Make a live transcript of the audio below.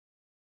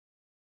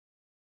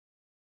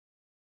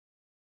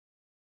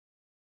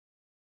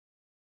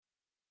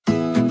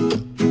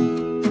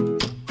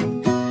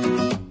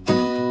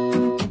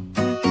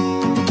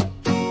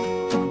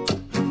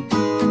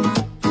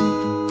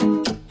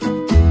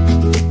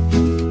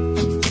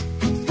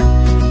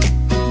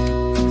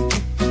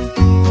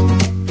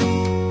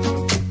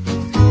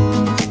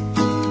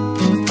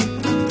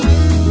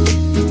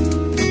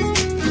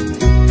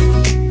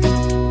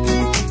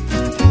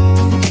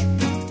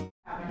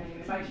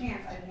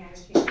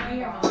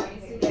your mom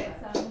used to get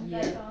some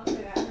that song.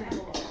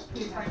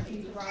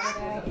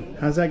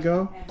 How's that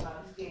go?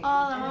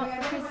 All I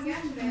want for Christmas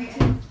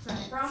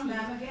is from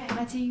them again.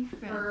 Matty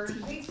for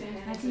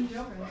Matty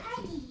for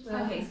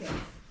okay,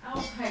 oh,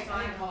 hey,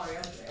 I didn't call her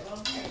yesterday. Well,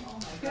 okay, oh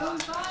my god.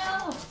 Go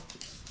Kyle!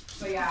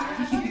 But yeah,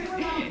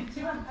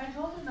 I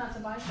told him not to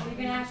buy something.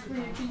 Are you gonna ask for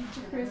your teeth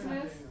for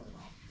Christmas?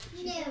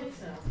 No.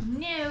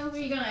 No. Who are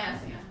you gonna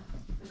ask him?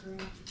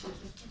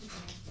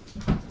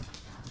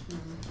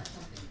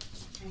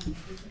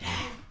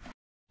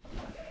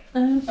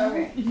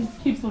 Okay. He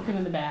just keeps looking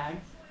in the bag.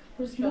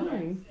 Where's he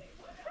going?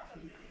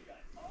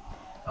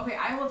 Okay,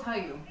 I will tell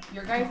you.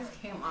 Your guys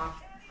came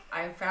off.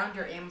 I found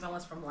your Amazon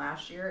list from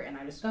last year, and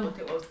I just looked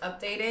at what was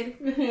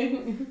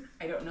updated.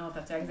 I don't know if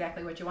that's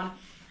exactly what you want.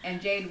 And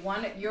Jade,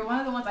 you're one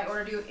of the ones I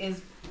ordered you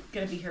is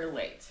gonna be here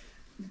late.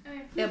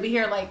 Okay. It'll be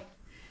here like.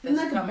 Isn't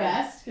that the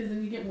best? Because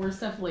then you get more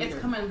stuff later.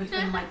 It's coming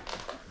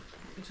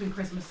between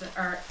Christmas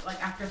or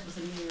like after Christmas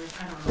and New Year's.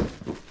 I don't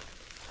know.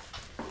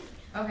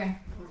 Okay.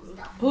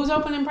 Who's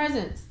opening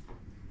presents?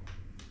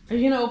 Are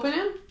you gonna open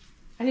them?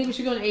 I think we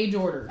should go in age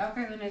order.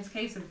 Okay, then it's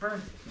case of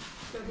birth.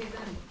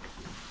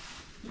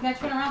 You gotta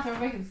turn around so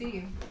everybody can see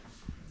you.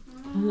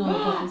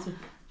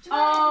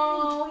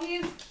 Oh,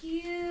 he's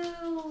cute.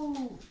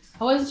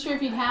 I wasn't sure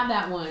if you'd have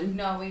that one.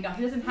 No, we don't.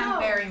 He doesn't have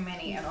very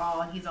many at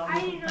all. He's always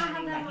complaining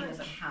that he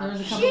doesn't have.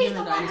 There's a couple She's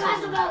the different one who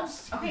has the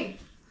dinosaurs. most. Okay,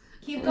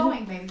 keep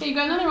going, baby. Okay, you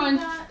got another one.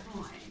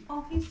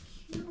 Oh, he's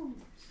cute.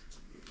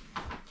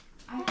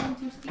 I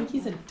think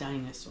he's a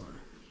dinosaur.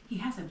 He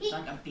has a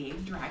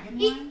big dragon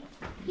one.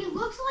 He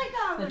looks like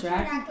The a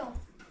dragon? pterodactyl.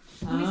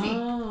 Let me see.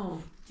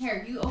 Oh.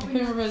 Here, you I open can't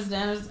remember his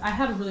dinosaurs. I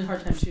had a really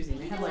hard time choosing.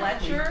 I had like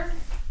Fletcher.